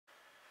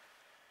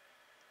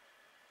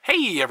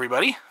Hey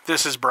everybody,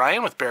 this is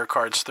Brian with Bear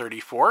Cards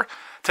 34.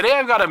 Today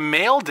I've got a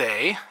mail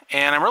day,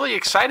 and I'm really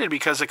excited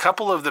because a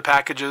couple of the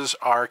packages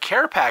are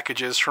care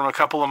packages from a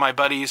couple of my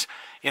buddies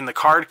in the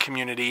card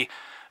community,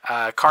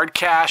 Card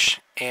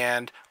Cash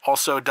and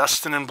also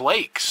Dustin and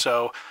Blake.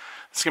 So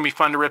it's going to be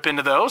fun to rip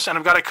into those, and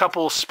I've got a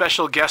couple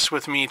special guests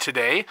with me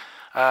today.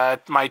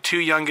 My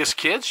two youngest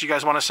kids. You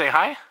guys want to say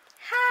hi?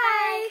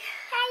 Hi.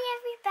 Hi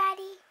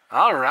everybody.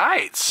 All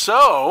right,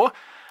 so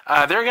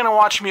they're going to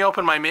watch me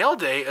open my mail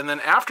day, and then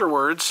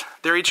afterwards,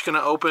 they're each going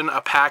to open a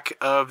pack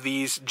of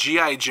these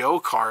G.I. Joe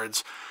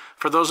cards.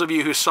 For those of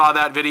you who saw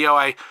that video,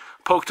 I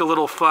poked a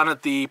little fun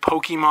at the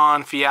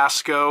Pokemon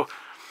fiasco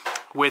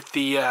with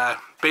the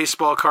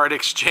baseball card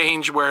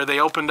exchange, where they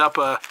opened up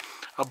a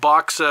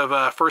box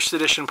of first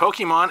edition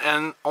Pokemon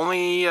and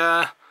only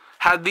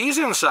had these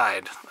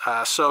inside.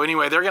 So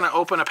anyway, they're going to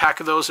open a pack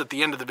of those at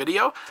the end of the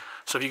video.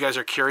 So if you guys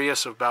are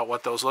curious about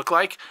what those look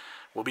like,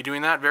 we'll be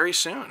doing that very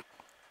soon.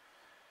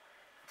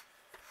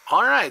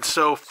 Alright,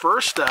 so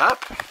first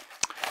up,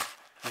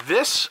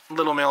 this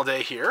little mail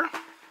day here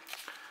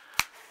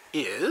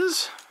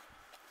is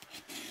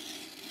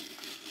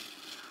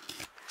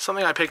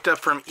something I picked up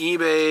from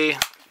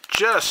eBay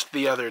just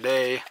the other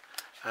day,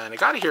 and I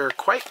got it here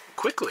quite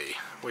quickly,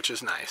 which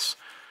is nice.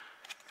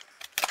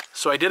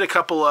 So I did a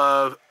couple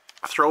of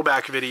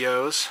throwback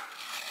videos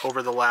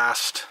over the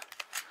last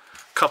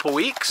couple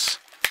weeks,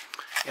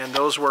 and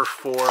those were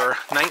for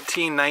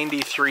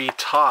 1993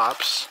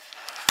 Topps.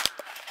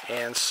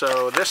 And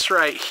so this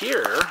right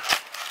here,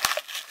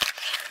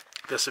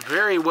 this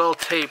very well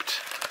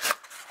taped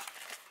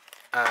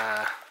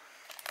bag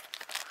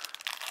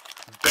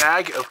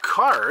of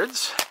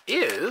cards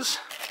is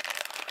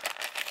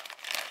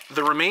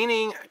the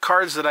remaining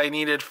cards that I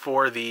needed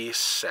for the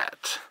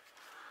set.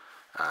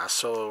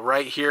 So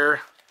right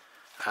here,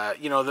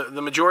 you know,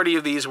 the majority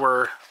of these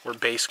were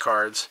base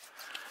cards.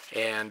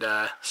 And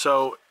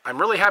so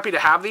I'm really happy to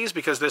have these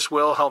because this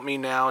will help me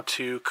now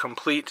to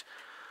complete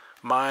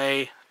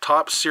my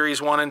Topps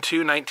Series 1 and 2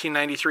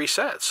 1993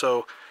 set.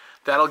 So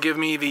that'll give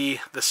me the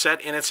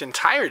set in its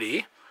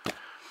entirety.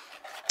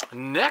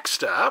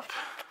 Next up,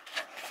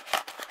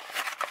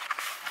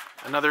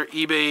 another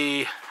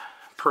eBay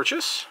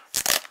purchase.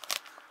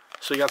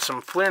 So you got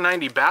some Flair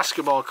 90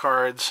 basketball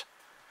cards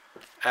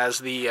as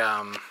the, you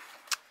know,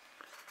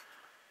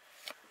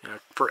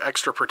 for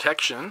extra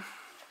protection.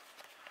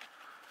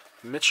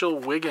 Mitchell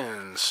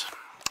Wiggins,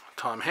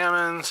 Tom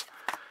Hammonds,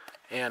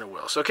 and a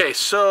Wills. Okay,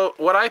 so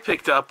what I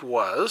picked up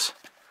was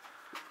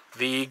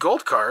the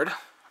gold card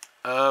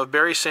of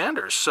Barry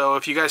Sanders. So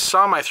if you guys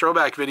saw my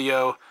throwback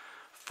video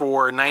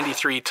for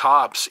 93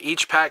 Topps,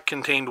 each pack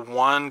contained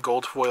one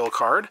gold foil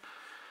card.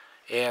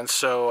 And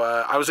so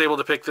I was able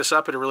to pick this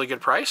up at a really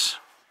good price.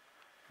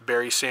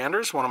 Barry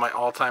Sanders, one of my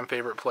all-time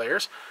favorite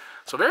players.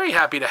 So very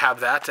happy to have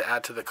that to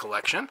add to the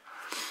collection.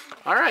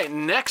 All right,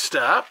 next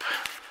up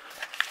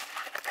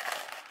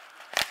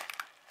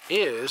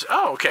is,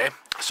 oh, okay.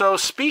 So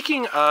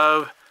speaking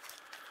of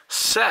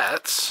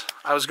sets,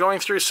 I was going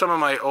through some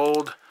of my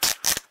old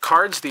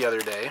cards the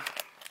other day,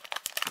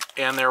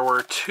 and there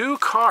were two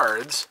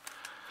cards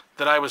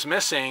that I was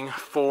missing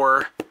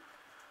for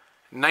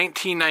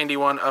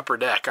 1991 Upper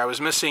Deck. I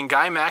was missing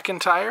Guy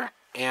McIntyre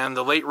and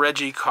the late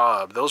Reggie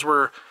Cobb. Those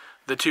were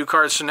the two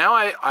cards. So now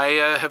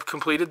I have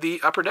completed the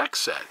Upper Deck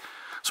set.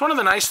 So one of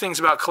the nice things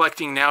about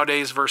collecting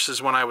nowadays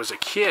versus when I was a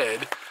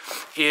kid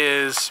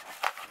is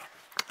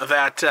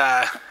that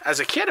as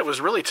a kid it was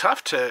really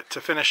tough to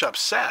finish up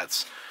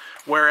sets,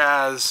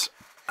 whereas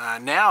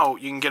now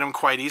you can get them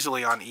quite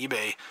easily on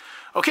eBay.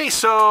 Okay,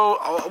 so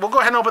we'll go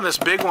ahead and open this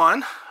big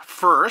one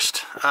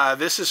first.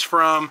 This is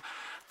from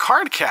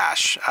Card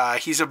Cash.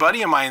 He's a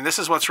buddy of mine. This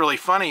is what's really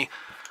funny.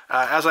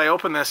 As I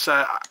open this,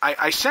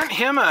 I sent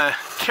him a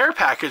care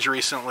package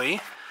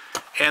recently,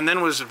 and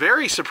then was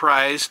very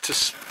surprised to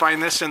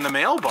find this in the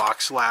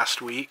mailbox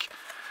last week.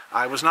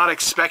 I was not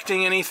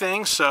expecting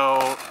anything,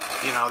 so,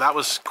 you know, that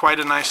was quite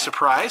a nice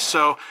surprise.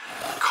 So,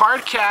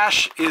 Card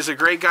Cash is a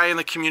great guy in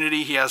the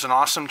community. He has an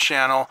awesome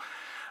channel.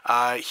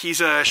 He's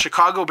a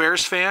Chicago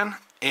Bears fan,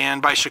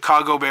 and by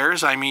Chicago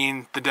Bears, I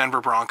mean the Denver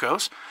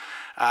Broncos.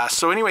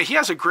 So anyway, he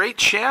has a great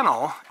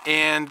channel,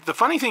 and the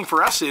funny thing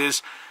for us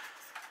is,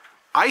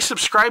 I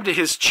subscribed to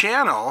his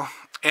channel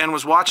and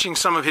was watching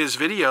some of his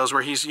videos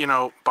where he's, you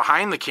know,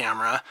 behind the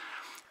camera,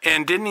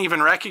 and didn't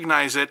even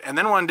recognize it. And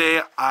then one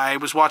day I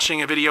was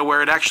watching a video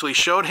where it actually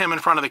showed him in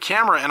front of the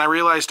camera, and I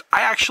realized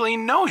I actually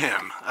know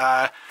him.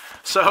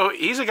 So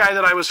he's a guy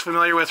that I was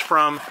familiar with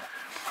from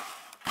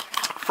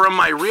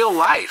my real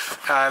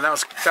life. That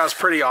was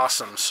pretty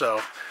awesome.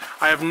 So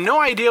I have no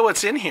idea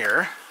what's in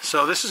here,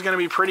 so this is going to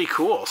be pretty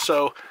cool.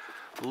 So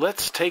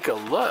let's take a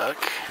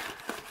look.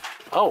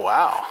 Oh,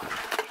 wow.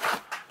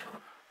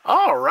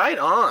 Oh, right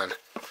on.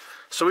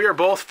 So we are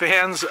both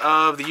fans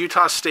of the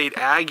Utah State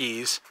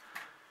Aggies.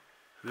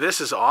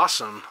 This is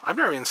awesome. I've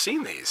never even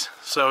seen these.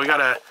 So we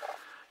got a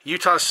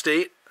Utah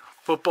State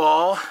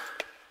football,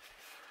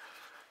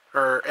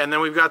 and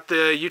then we've got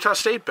the Utah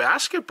State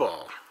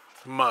basketball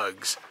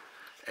mugs.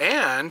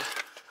 And,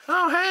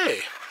 oh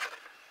hey,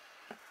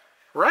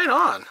 Right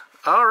on.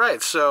 All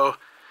right, so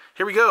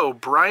here we go.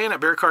 Brian at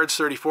Bear Cards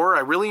 34. I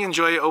really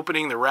enjoy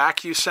opening the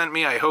rack you sent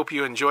me. I hope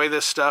you enjoy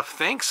this stuff.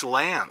 Thanks,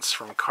 Lance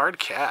from Card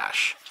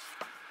Cash.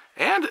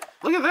 And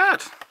look at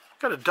that.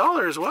 Got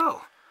 $1 as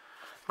well.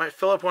 Might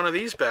fill up one of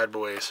these bad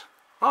boys.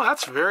 Oh,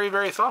 that's very,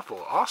 very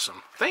thoughtful.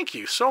 Awesome. Thank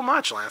you so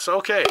much, Lance.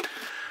 Okay.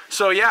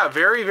 So yeah,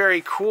 very,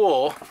 very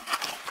cool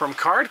from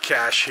Card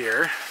Cash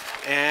here.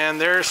 And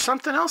there's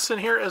something else in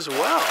here as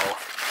well.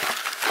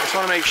 I just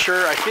want to make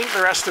sure. I think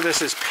the rest of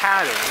this is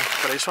padding,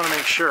 but I just want to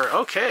make sure.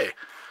 Okay.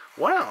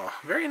 Wow.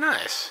 Very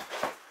nice.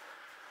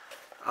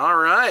 All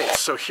right.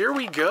 So here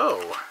we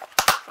go.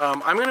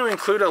 I'm going to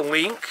include a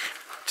link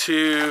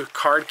to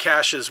Card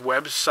Cash's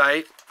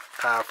website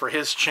for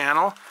his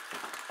channel.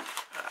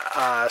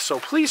 So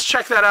please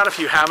check that out if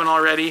you haven't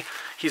already.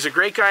 He's a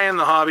great guy in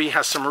the hobby,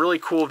 has some really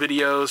cool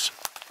videos,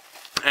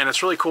 and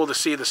it's really cool to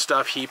see the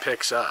stuff he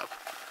picks up.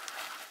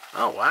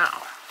 Oh,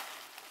 wow.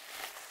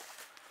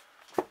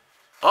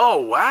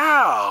 Oh,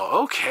 wow.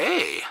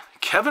 Okay.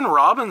 Kevin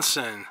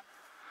Robinson.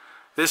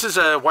 This is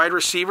a wide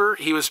receiver.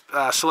 He was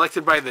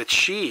selected by the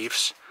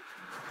Chiefs.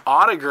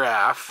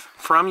 Autograph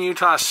from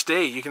Utah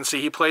State. You can see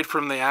he played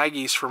from the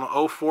Aggies from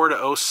 04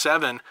 to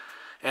 07,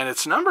 and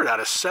it's numbered out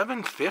of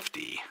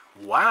 750.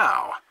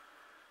 Wow.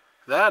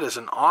 That is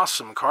an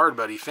awesome card,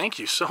 buddy. Thank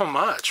you so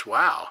much.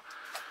 Wow.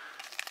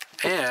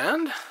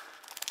 And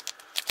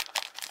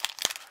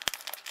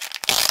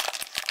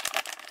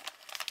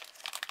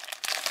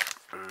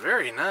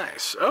very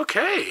nice.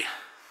 Okay.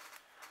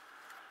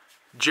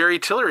 Jerry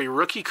Tillery,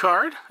 rookie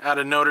card out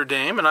of Notre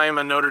Dame, and I am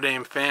a Notre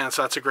Dame fan,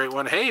 so that's a great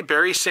one. Hey,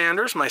 Barry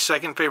Sanders, my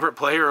second favorite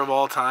player of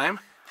all time.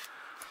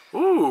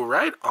 Ooh,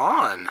 right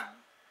on.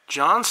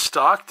 John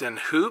Stockton,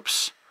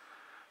 Hoops,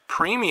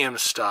 premium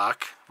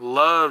stock.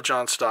 Love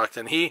John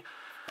Stockton. A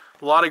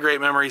lot of great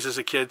memories as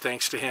a kid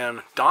thanks to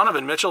him.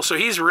 Donovan Mitchell, so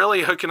he's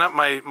really hooking up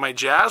my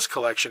jazz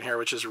collection here,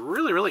 which is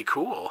really, really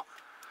cool.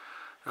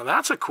 Now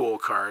that's a cool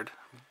card.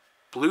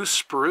 Blue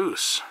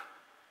Spruce.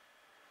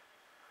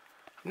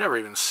 I've never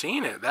even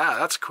seen it.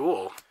 That's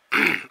cool.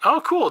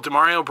 Oh, cool.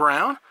 Demario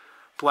Brown,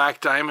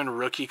 Black Diamond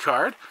rookie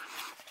card.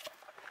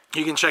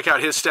 You can check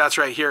out his stats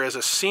right here as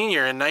a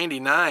senior in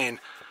 99.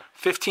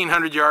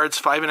 1,500 yards,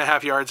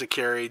 5.5 yards a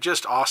carry.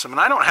 Just awesome. And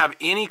I don't have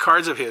any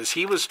cards of his.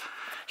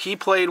 He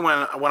played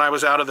when I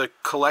was out of the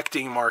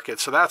collecting market,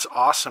 so that's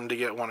awesome to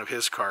get one of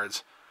his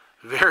cards.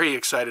 Very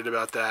excited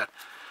about that.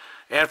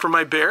 And for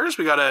my Bears,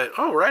 we got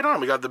right on.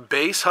 We got the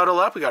base huddle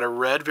up. We got a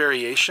red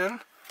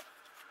variation.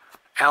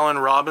 Allen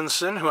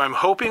Robinson, who I'm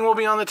hoping will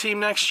be on the team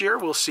next year.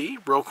 We'll see.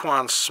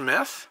 Roquan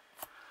Smith.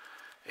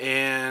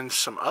 And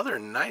some other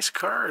nice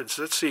cards.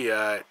 Let's see.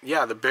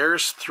 Yeah, the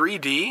Bears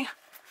 3D.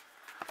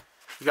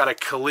 We got a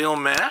Khalil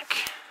Mack.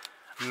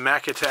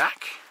 Mack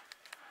Attack.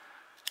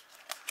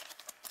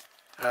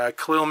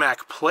 Khalil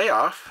Mack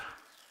Playoff.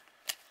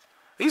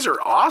 These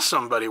are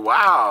awesome, buddy.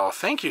 Wow.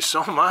 Thank you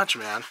so much,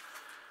 man.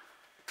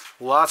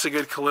 Lots of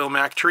good Khalil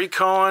Mack. Tariq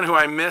Cohen, who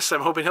I missed.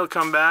 I'm hoping he'll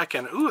come back.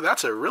 And, ooh,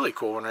 that's a really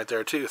cool one right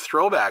there, too.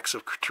 Throwbacks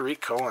of Tariq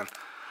Cohen.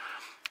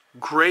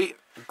 Great,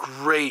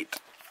 great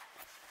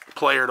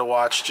player to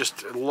watch.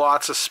 Just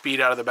lots of speed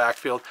out of the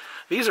backfield.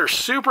 These are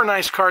super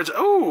nice cards.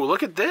 Oh,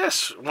 look at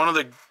this. One of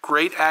the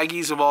great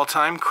Aggies of all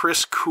time,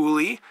 Chris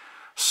Cooley.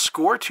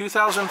 Score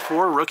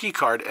 2004 rookie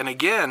card. And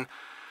again,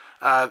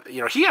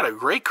 he had a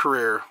great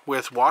career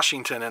with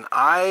Washington, and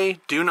I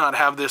do not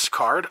have this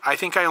card. I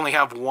think I only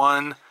have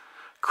one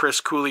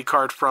Chris Cooley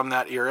card from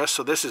that era,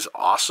 so this is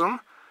awesome.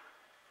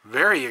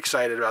 Very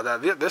excited about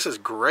that. This is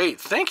great.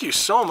 Thank you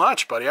so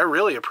much, buddy. I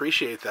really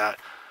appreciate that.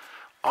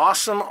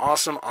 Awesome,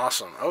 awesome,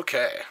 awesome.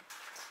 Okay.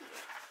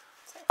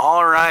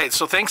 All right,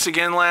 so thanks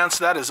again, Lance.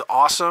 That is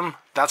awesome.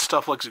 That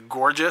stuff looks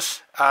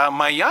gorgeous.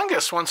 My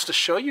youngest wants to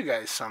show you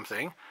guys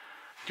something. Do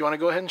you want to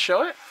go ahead and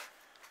show it?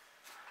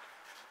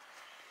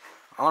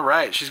 All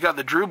right, she's got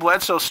the Drew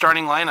Bledsoe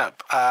starting lineup.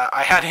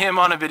 I had him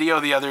on a video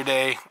the other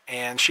day,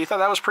 and she thought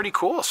that was pretty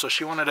cool, so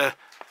she wanted to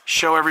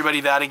show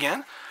everybody that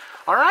again.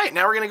 All right,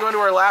 now we're going to go into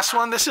our last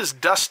one. This is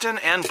Dustin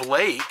and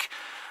Blake.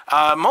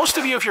 Most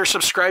of you, if you're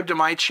subscribed to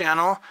my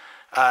channel,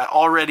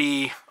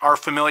 already are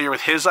familiar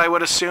with his, I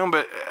would assume,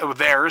 but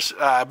theirs.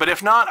 But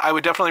if not, I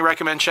would definitely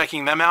recommend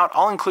checking them out.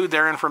 I'll include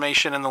their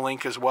information in the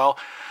link as well.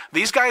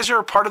 These guys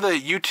are part of the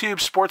YouTube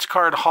Sports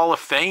Card Hall of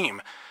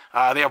Fame.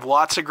 They have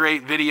lots of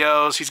great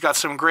videos. He's got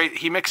some great,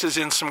 he mixes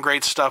in some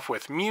great stuff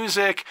with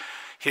music,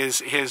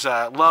 his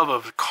love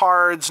of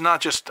cards,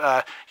 not just,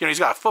 he's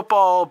got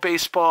football,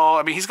 baseball.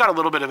 I mean, he's got a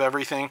little bit of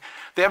everything.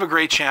 They have a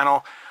great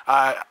channel.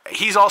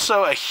 He's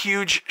also a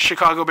huge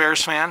Chicago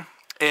Bears fan.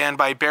 And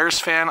by Bears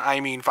fan, I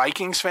mean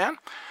Vikings fan.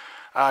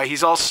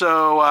 He's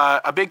also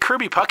a big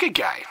Kirby Puckett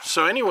guy.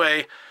 So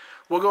anyway,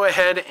 we'll go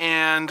ahead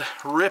and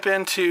rip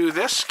into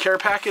this care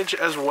package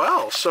as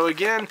well. So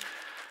again,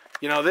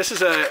 this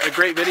is a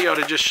great video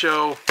to just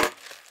show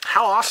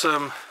how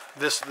awesome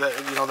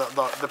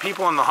the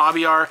people in the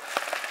hobby are.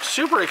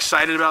 Super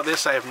excited about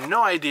this. I have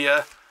no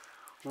idea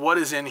what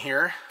is in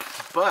here,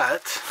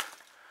 but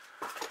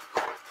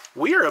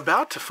we are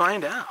about to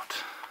find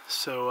out.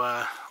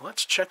 So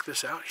let's check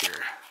this out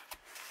here.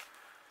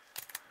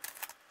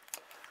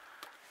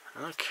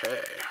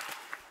 Okay.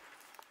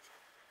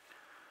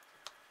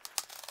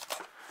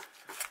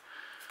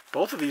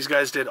 Both of these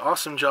guys did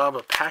awesome job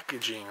of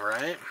packaging,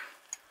 right?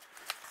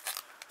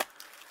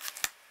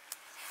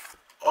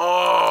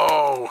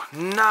 Oh,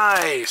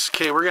 nice.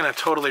 Okay, we're going to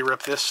totally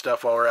rip this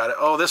stuff while we're at it.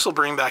 Oh, this will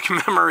bring back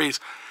memories.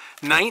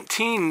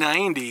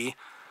 1990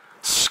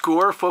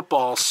 Score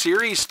Football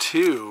Series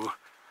 2.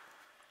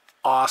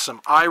 Awesome.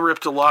 I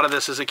ripped a lot of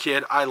this as a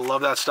kid. I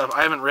love that stuff.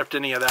 I haven't ripped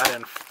any of that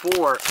in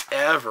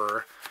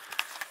forever.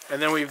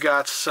 And then we've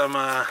got some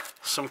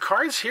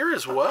cards here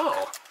as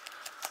well.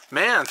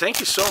 Man, thank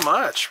you so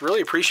much.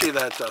 Really appreciate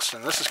that,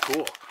 Dustin. This is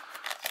cool.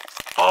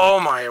 Oh,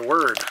 my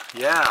word.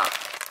 Yeah.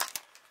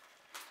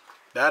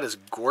 That is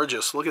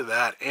gorgeous. Look at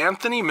that.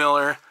 Anthony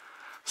Miller,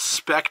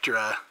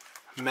 Spectra,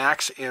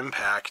 Max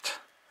Impact.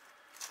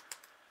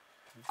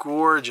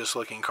 Gorgeous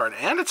looking card.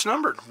 And it's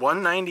numbered.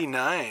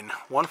 199.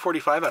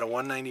 145 out of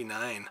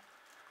 199.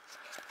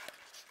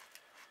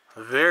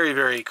 Very,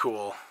 very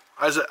cool.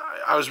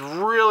 I was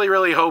really,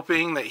 really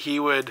hoping that he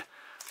would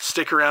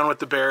stick around with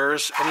the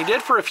Bears, and he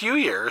did for a few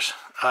years.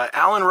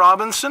 Allen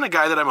Robinson, a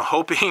guy that I'm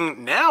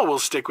hoping now will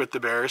stick with the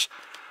Bears.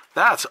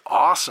 That's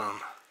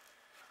awesome.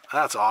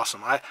 That's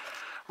awesome.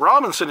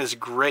 Robinson is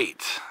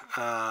great.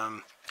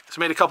 He's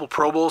made a couple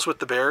Pro Bowls with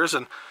the Bears,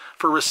 and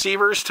for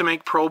receivers to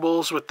make Pro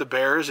Bowls with the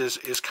Bears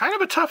is kind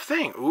of a tough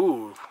thing.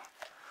 Ooh,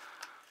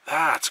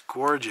 that's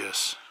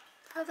gorgeous.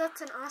 Oh,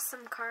 that's an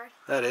awesome card.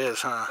 That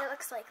is, huh? It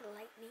looks like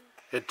lightning.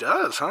 It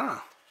does, huh?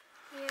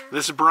 Yeah.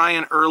 This is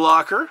Brian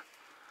Urlacher,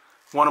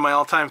 one of my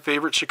all-time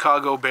favorite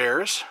Chicago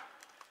Bears.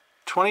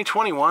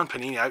 2021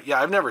 Panini.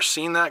 Yeah, I've never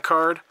seen that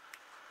card.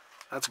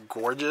 That's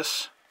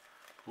gorgeous.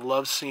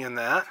 Love seeing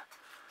that.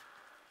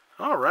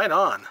 Oh, right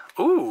on.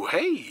 Ooh,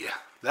 hey,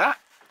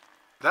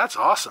 that's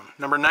awesome.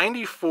 Number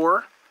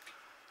 94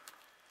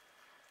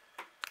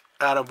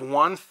 out of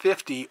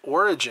 150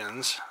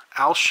 Origins,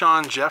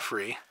 Alshon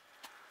Jeffrey.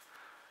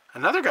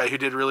 Another guy who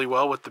did really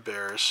well with the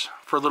Bears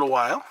for a little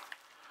while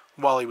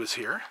he was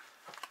here.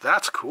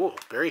 That's cool.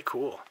 Very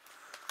cool.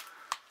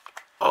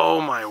 Oh,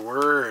 my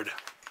word.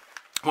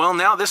 Well,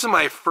 now this is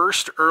my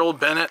first Earl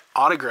Bennett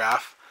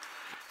autograph,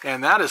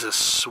 and that is a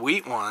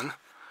sweet one.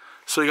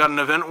 So you got an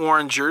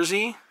event-worn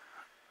jersey,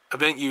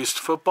 event-used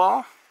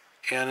football,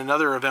 and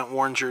another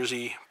event-worn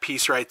jersey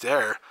piece right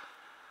there.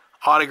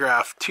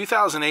 Autograph,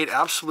 2008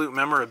 Absolute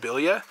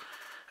Memorabilia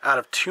out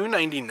of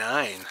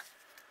 299.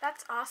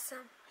 That's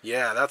awesome.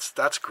 Yeah,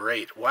 that's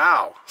great.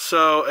 Wow.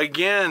 So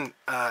again,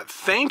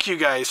 thank you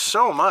guys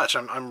so much.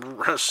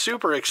 I'm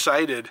super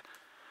excited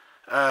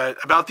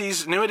about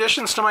these new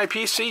additions to my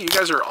PC. You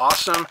guys are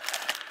awesome.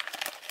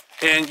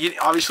 And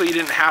obviously you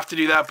didn't have to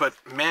do that, but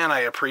man,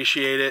 I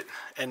appreciate it.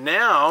 And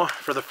now,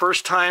 for the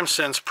first time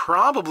since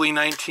probably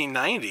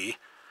 1990, I'm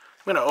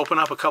going to open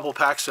up a couple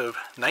packs of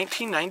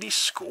 1990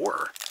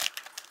 Score.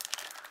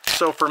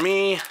 So for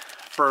me,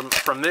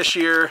 from this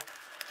year,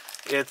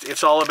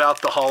 it's all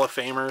about the Hall of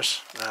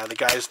Famers, the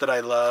guys that I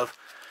love.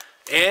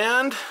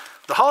 And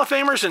the Hall of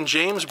Famers and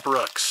James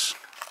Brooks.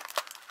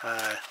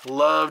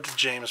 Loved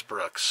James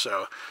Brooks.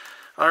 So,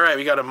 all right,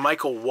 we got a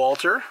Michael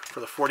Walter for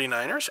the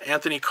 49ers.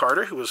 Anthony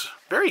Carter, who was a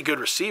very good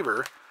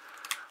receiver.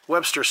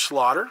 Webster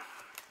Slaughter.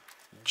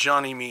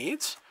 Johnny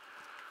Meads.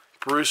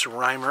 Bruce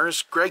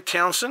Reimers. Greg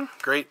Townsend,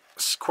 great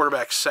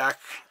quarterback sack.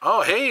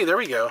 Oh, hey, there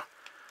we go.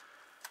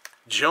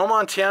 Joe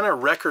Montana,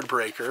 record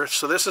breaker.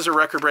 So this is a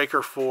record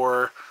breaker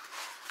for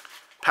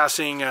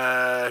passing,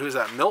 who's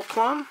that, Milt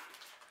Plum?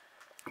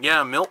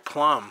 Yeah, Milt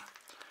Plum.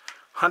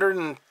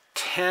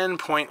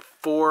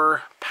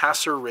 110.4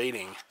 passer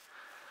rating.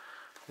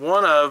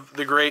 One of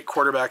the great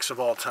quarterbacks of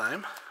all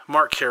time.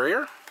 Mark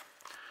Carrier.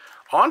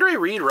 Andre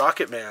Reed,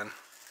 Rocket Man.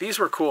 These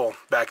were cool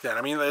back then.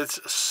 I mean, it's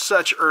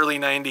such early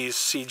 90s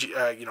CG,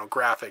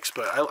 graphics,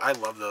 but I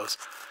love those.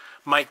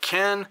 Mike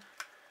Ken.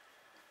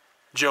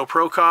 Joe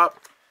Prokop.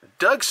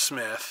 Doug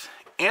Smith.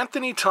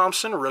 Anthony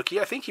Thompson, rookie.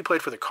 I think he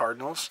played for the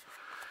Cardinals.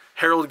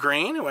 Harold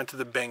Green, who went to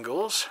the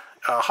Bengals.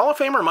 Hall of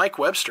Famer Mike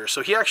Webster.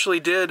 So he actually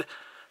did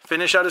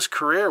finish out his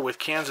career with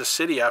Kansas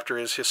City after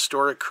his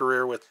historic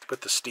career with the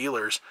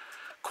Steelers.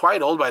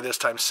 Quite old by this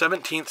time,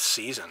 17th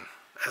season.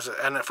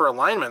 And for a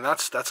lineman,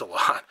 that's a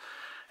lot.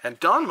 And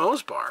Don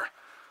Mosbar.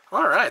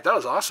 All right, that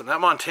was awesome.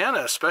 That Montana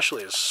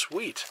especially is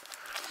sweet.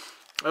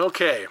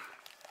 Okay.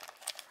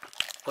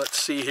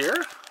 Let's see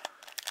here.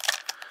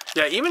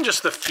 Yeah, even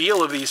just the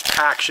feel of these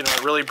packs,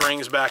 it really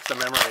brings back the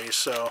memories.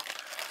 So,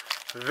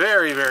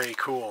 very, very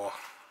cool.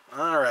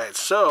 All right,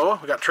 so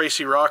we got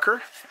Tracy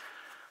Rocker,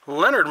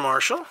 Leonard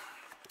Marshall,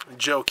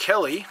 Joe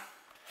Kelly,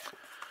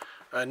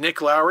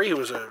 Nick Lowry, who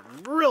was a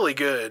really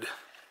good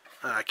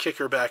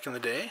kicker back in the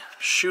day,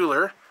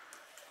 Schuler,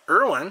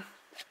 Irwin.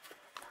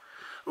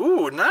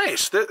 Ooh,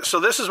 nice. So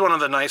this is one of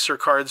the nicer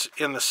cards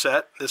in the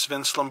set, this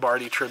Vince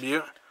Lombardi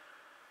tribute.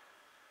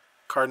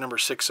 Card number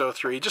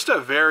 603. Just a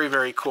very,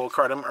 very cool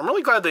card. I'm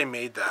really glad they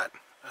made that.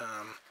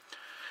 And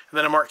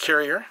then a Mark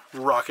Carrier,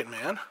 Rocket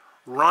Man.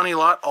 Ronnie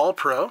Lott,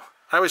 All-Pro.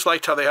 I always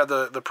liked how they had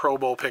the Pro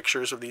Bowl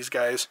pictures of these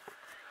guys.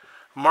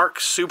 Mark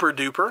Super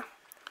Duper.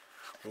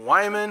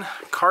 Wyman,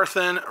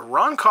 Carthen,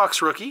 Ron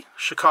Cox rookie,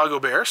 Chicago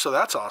Bears, so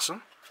that's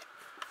awesome.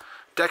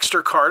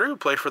 Dexter Carter, who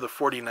played for the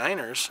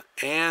 49ers,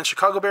 and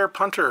Chicago Bear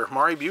punter,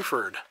 Mari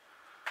Buford.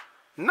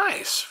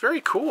 Nice,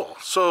 very cool.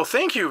 So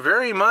thank you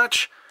very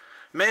much.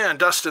 Man,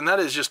 Dustin, that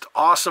is just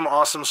awesome,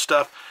 awesome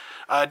stuff.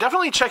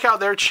 Definitely check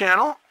out their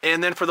channel,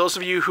 and then for those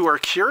of you who are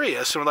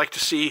curious and would like to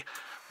see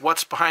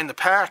what's behind the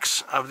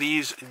packs of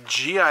these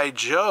G.I.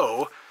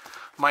 Joe,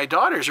 my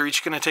daughters are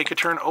each going to take a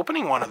turn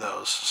opening one of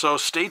those. So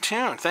stay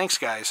tuned. Thanks,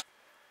 guys.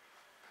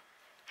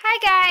 Hi,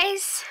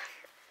 guys.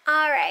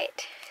 All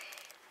right.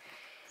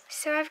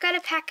 So I've got a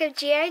pack of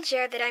G.I.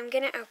 Joe that I'm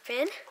going to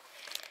open.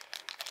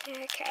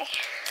 Okay.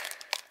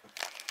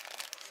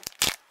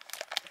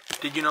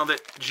 Did you know that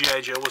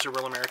G.I. Joe was a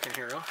real American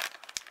hero?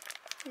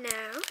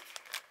 No.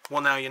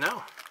 Well, now you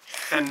know.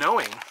 And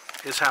knowing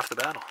is half the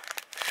battle.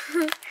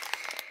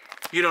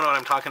 You don't know what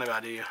I'm talking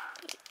about, do you?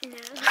 No.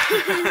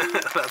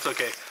 That's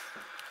okay.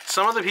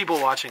 Some of the people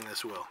watching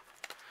this will.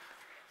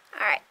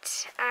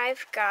 Alright,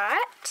 I've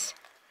got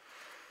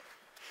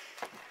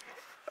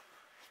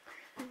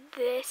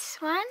this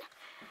one.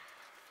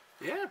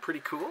 Yeah,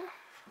 pretty cool.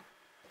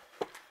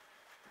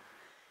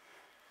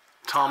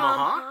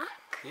 Tomahawk.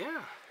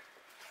 Yeah.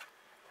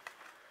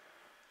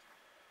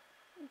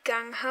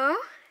 Gung Ho.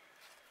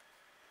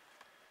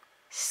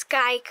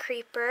 Sky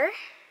Creeper.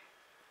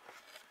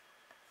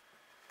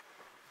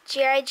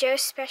 G.I. Joe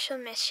Special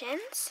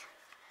Missions.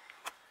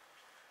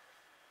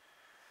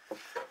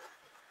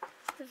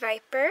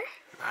 Viper.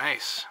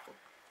 Nice.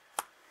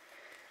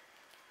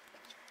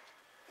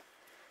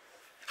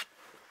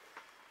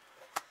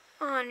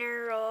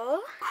 Honor Roll.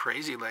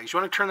 Crazy legs. You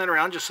want to turn that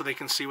around just so they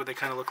can see what they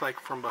kind of look like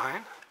from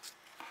behind?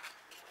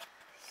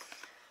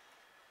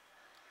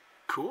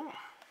 Cool.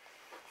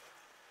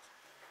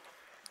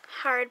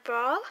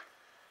 Hardball.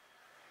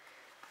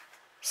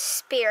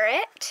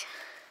 Spirit.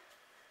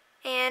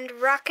 And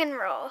Rock and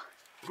Roll.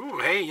 Ooh,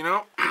 hey, you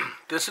know,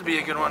 this would be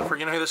a good one for,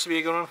 you know who this would be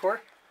a good one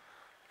for?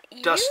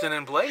 You? Dustin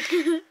and Blake.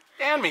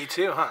 And me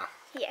too, huh?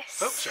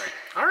 Yes. Oops, sorry.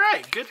 All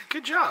right,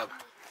 good job.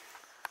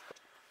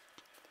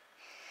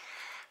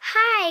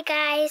 Hi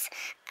guys,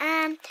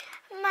 I'm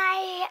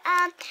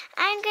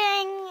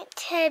going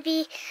to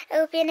be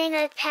opening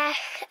a pack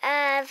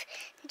of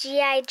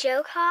G.I.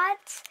 Joe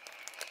cards,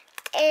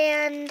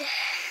 and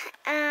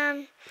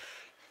I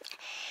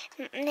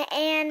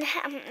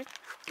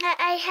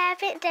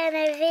haven't done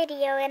a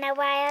video in a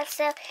while,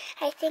 so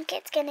I think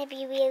it's going to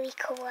be really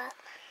cool.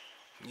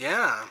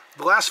 Yeah,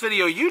 the last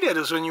video you did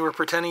was when you were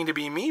pretending to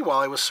be me while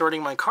I was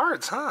sorting my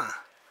cards, huh?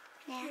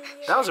 Yeah.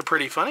 That was a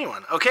pretty funny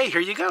one. Okay, here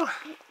you go. Okay,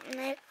 let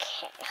me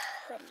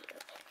open it.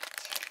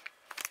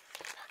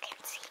 You can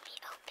see me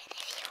open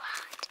if you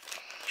want.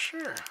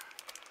 Sure.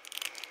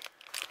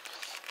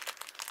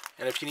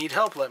 And if you need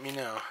help, let me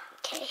know.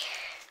 Okay.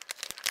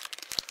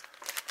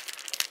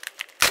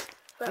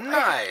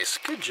 Nice,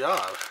 good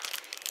job.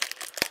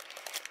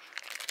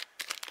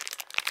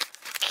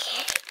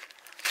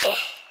 Okay.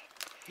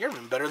 You're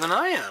even better than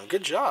I am.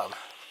 Good job.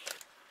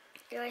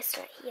 Yours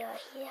right here.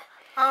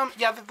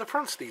 Yeah, the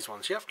front's these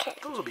ones. Yep, Okay.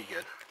 those will be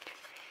good.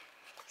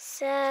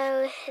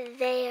 So,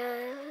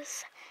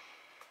 there's...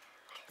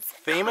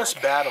 Famous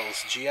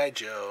battles, G.I.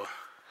 Joe.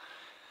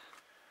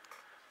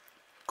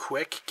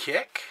 Quick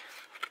Kick.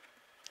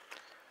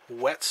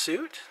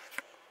 Wetsuit.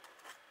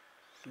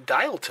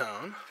 Dial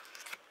Tone.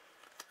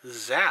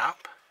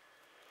 Zap.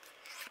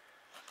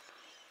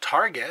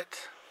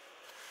 Target.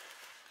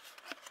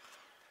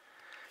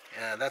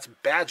 That's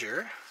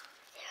Badger.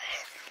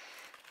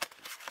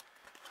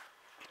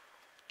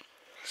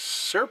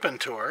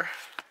 Serpentor.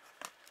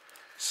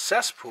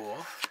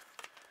 Cesspool.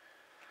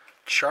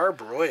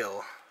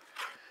 Charbroil.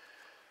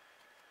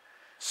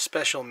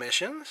 Special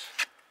Missions.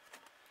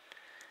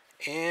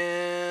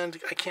 And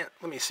I can't,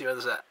 let me see, what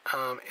is that?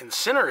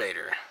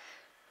 Incinerator.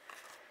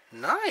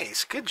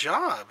 Nice, good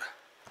job.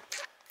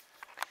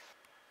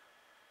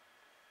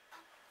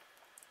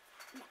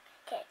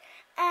 Okay.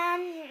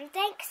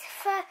 Thanks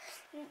for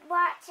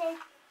watching,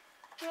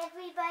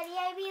 everybody.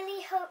 I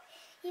really hope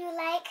you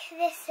like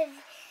this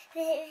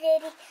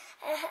video.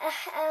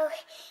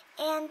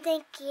 And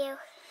thank you.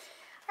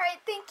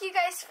 Alright, thank you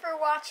guys for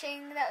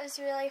watching. That was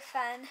really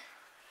fun.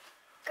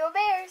 Go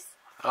Bears!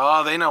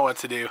 Oh, they know what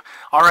to do.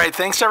 All right,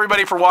 thanks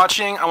everybody for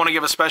watching. I want to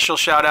give a special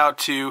shout out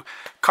to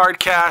Card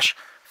Cash.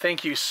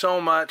 Thank you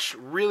so much.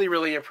 Really,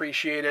 really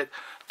appreciate it.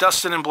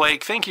 Dustin and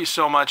Blake, thank you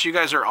so much. You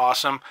guys are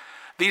awesome.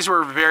 These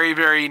were very,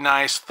 very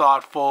nice,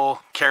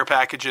 thoughtful care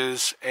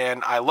packages,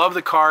 and I love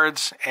the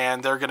cards,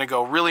 and they're going to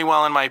go really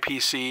well in my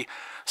PC.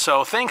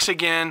 So thanks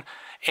again,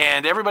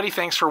 and everybody,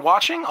 thanks for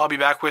watching. I'll be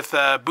back with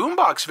a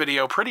Boombox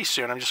video pretty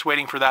soon. I'm just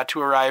waiting for that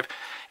to arrive,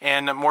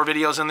 and more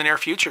videos in the near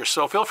future.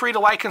 So feel free to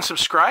like and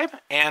subscribe,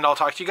 and I'll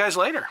talk to you guys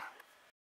later.